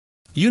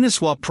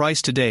Uniswap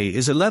price today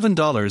is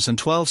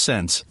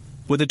 $11.12,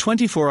 with a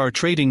 24-hour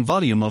trading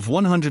volume of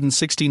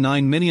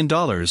 $169 million.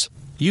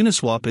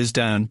 Uniswap is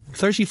down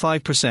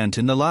 35%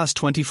 in the last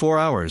 24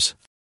 hours.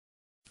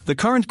 The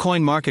current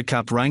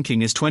CoinMarketCap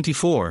ranking is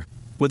 24,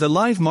 with a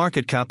live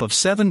market cap of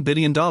 $7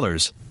 billion.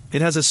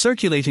 It has a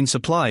circulating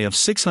supply of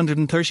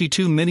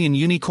 632 million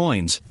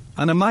Unicoins,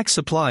 and a max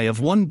supply of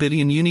 1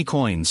 billion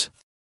Unicoins.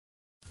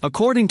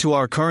 According to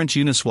our current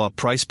Uniswap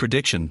price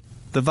prediction,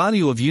 the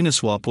value of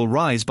Uniswap will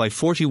rise by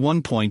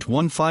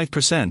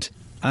 41.15%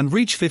 and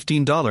reach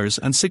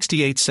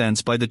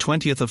 $15.68 by the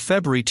 20th of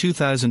February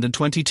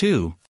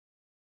 2022.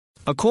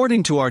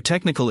 According to our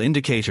technical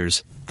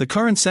indicators, the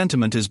current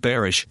sentiment is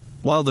bearish,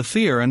 while the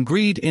fear and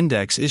greed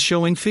index is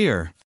showing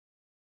fear.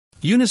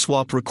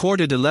 Uniswap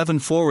recorded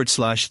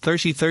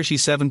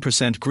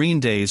 37% green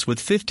days with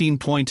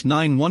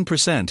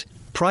 15.91%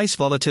 price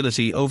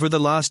volatility over the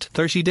last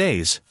 30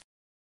 days.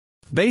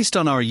 Based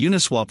on our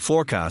Uniswap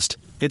forecast,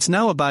 it's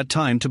now a bad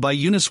time to buy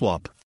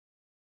Uniswap.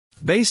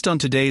 Based on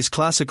today's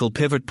classical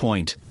pivot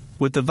point,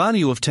 with the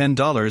value of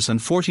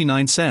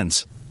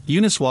 $10.49,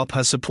 Uniswap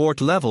has support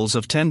levels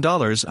of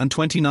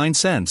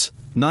 $10.29,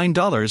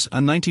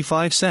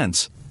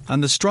 $9.95,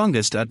 and the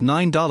strongest at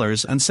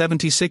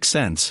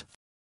 $9.76.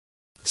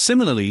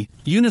 Similarly,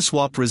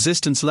 Uniswap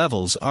resistance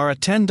levels are at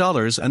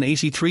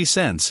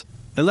 $10.83,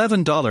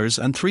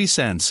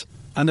 $11.03,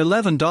 and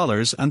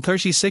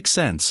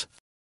 $11.36.